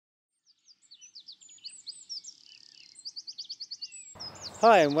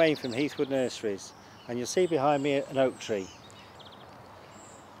Hi, I'm Wayne from Heathwood Nurseries, and you'll see behind me an oak tree.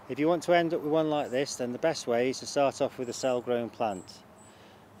 If you want to end up with one like this, then the best way is to start off with a cell-grown plant.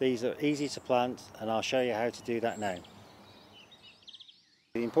 These are easy to plant, and I'll show you how to do that now.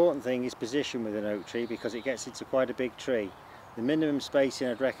 The important thing is position with an oak tree because it gets into quite a big tree. The minimum spacing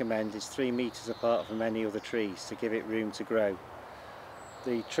I'd recommend is 3 metres apart from any other trees to give it room to grow.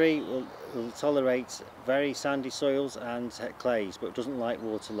 The tree will tolerate very sandy soils and clays, but doesn't like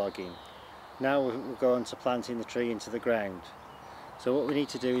waterlogging. Now we'll go on to planting the tree into the ground. So what we need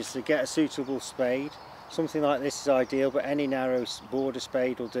to do is to get a suitable spade. Something like this is ideal, but any narrow border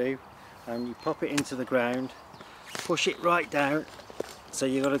spade will do. And you pop it into the ground, push it right down, so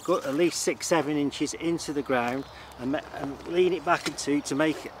you've got to go at least 6-7 inches into the ground, and lean it back into to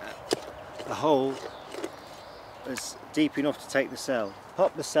make a hole that's deep enough to take the cell.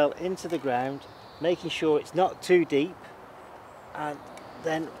 Pop the cell into the ground, making sure it's not too deep, and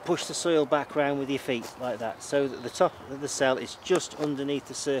then push the soil back around with your feet like that, so that the top of the cell is just underneath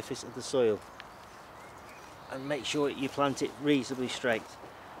the surface of the soil. And make sure you plant it reasonably straight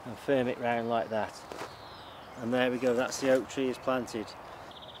and firm it round like that. And there we go, that's the oak tree is planted.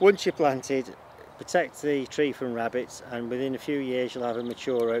 Once you're planted, protect the tree from rabbits, and within a few years you'll have a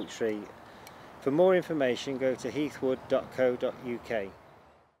mature oak tree. For more information, go to heathwood.co.uk.